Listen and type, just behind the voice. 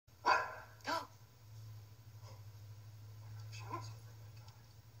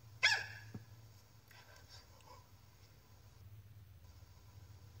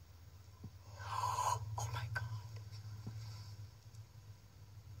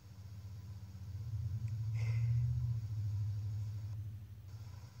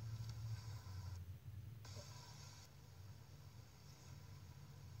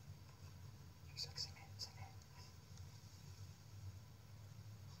Oh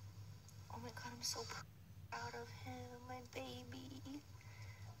my God, I'm so proud of him, my baby.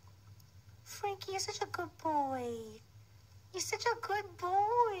 Frankie, you're such a good boy. You're such a good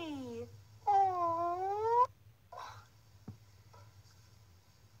boy. Oh.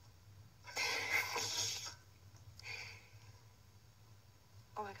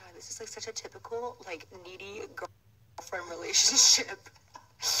 Oh my God, this is like such a typical, like, needy girlfriend relationship.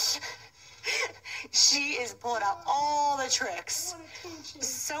 She is pulling out all the tricks.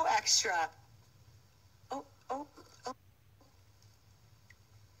 So extra. Oh, oh, oh.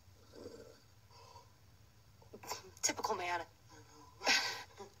 Typical man.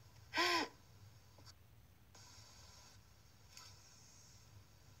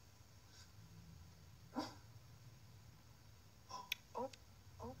 Oh, oh,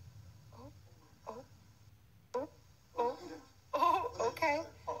 oh, oh, oh, oh, oh, okay,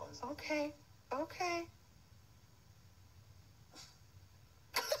 okay, okay.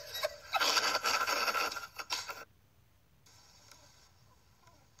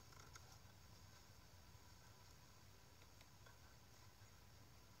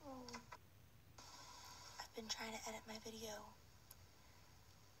 I've been trying to edit my video,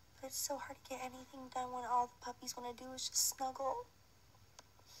 but it's so hard to get anything done when all the puppies want to do is just snuggle.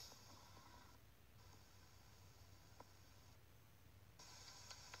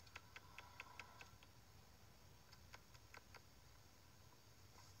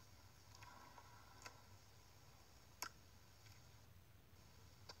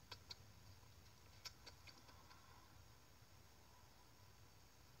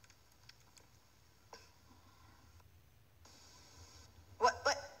 What,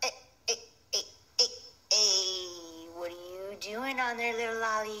 hey, what are you doing on there, little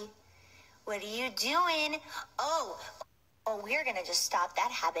lolly? What are you doing? Oh, we're gonna just stop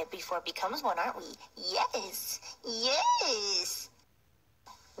that habit before it becomes one, aren't we? Yes, yes.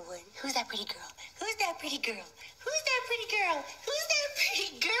 What? Who's that pretty girl? Who's that pretty girl? Who's that pretty girl? Who's that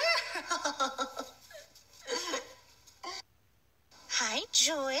pretty girl? Hi,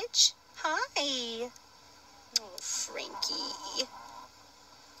 George. Hi. Oh, Frankie.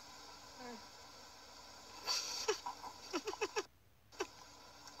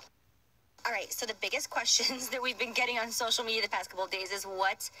 All right, so the biggest questions that we've been getting on social media the past couple of days is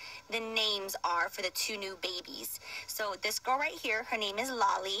what the names are for the two new babies. So this girl right here, her name is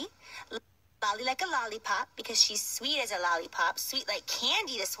Lolly. Lolly like a lollipop because she's sweet as a lollipop, sweet like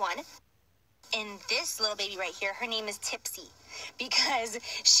candy, this one. And this little baby right here, her name is Tipsy because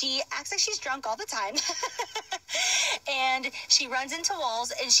she acts like she's drunk all the time. And she runs into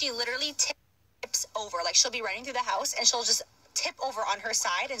walls and she literally tips over. Like she'll be running through the house and she'll just tip over on her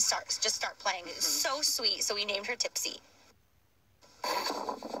side and start playing. It's so sweet. So we named her Tipsy.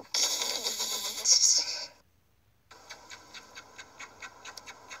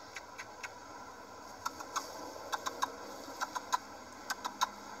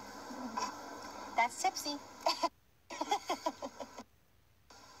 That's Tipsy.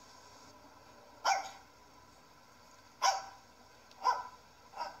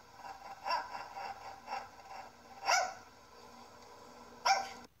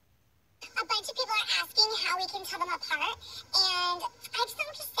 How we can tell them apart, and I just don't know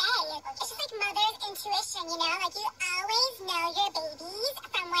what to say. It's just like mother's intuition, you know? Like, you always know your babies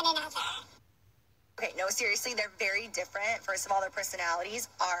from one another. Okay, no, seriously, they're very different. First of all, their personalities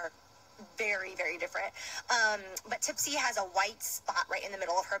are very, very different. But Tipsy has a white spot right in the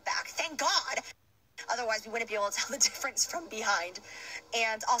middle of her back. Thank God! Otherwise, we wouldn't be able to tell the difference from behind.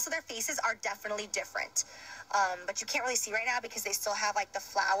 And also, their faces are definitely different. But you can't really see right now because they still have, like, the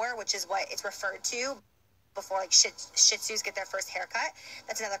flower, which is what it's referred to before, like, Shih Tzus get their first haircut.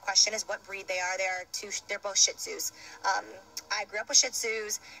 That's another question, is what breed they are. They're both Shih Tzus. I grew up with Shih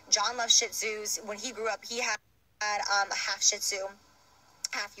Tzus. John loves Shih Tzus. When he grew up, he had a half Shih Tzu,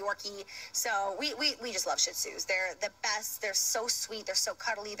 half Yorkie. So we just love Shih Tzus. They're the best. They're so sweet. They're so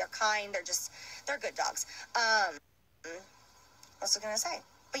cuddly. They're kind. They're good dogs. What was I gonna say?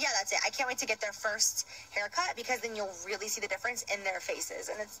 But yeah, that's it. I can't wait to get their first haircut because then you'll really see the difference in their faces.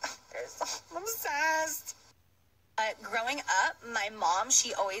 And they're so obsessed. Growing up, my mom,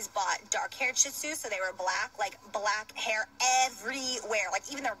 she always bought dark-haired Shih Tzus, so they were black, like black hair everywhere. Like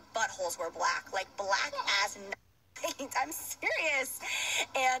even their buttholes were black, like black as night. I'm serious.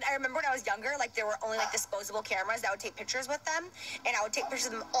 And I remember when I was younger, like there were only like disposable cameras that would take pictures with them, and I would take pictures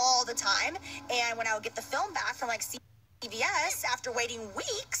of them all the time. And when I would get the film back from like CVS, after waiting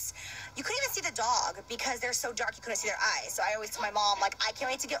weeks, you couldn't even see the dog because they're so dark you couldn't see their eyes. So I always tell my mom, like, I can't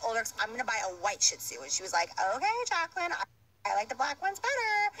wait to get older because I'm going to buy a white Shih Tzu. And she was like, okay, Jacklyn, I like the black ones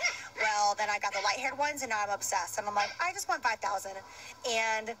better. Well, then I got the light-haired ones, and now I'm obsessed. And I'm like, I just want 5,000.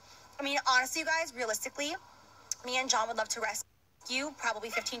 And, I mean, honestly, you guys, realistically, me and John would love to rescue probably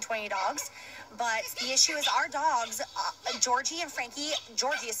 15, 20 dogs. But the issue is our dogs, Georgie and Frankie,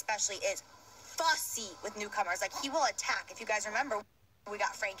 Georgie especially, is fussy with newcomers. Like, he will attack. If you guys remember, we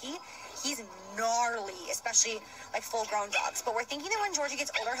got Frankie. He's gnarly, especially like full-grown dogs. But we're thinking that when Georgie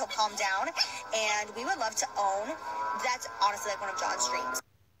gets older, he'll calm down. And we would love to own. That's honestly like one of John's dreams.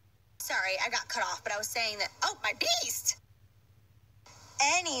 Sorry, I got cut off, but I was saying that, oh, my beast!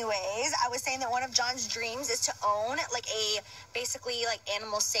 Anyways, I was saying that one of John's dreams is to own like basically like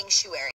animal sanctuary.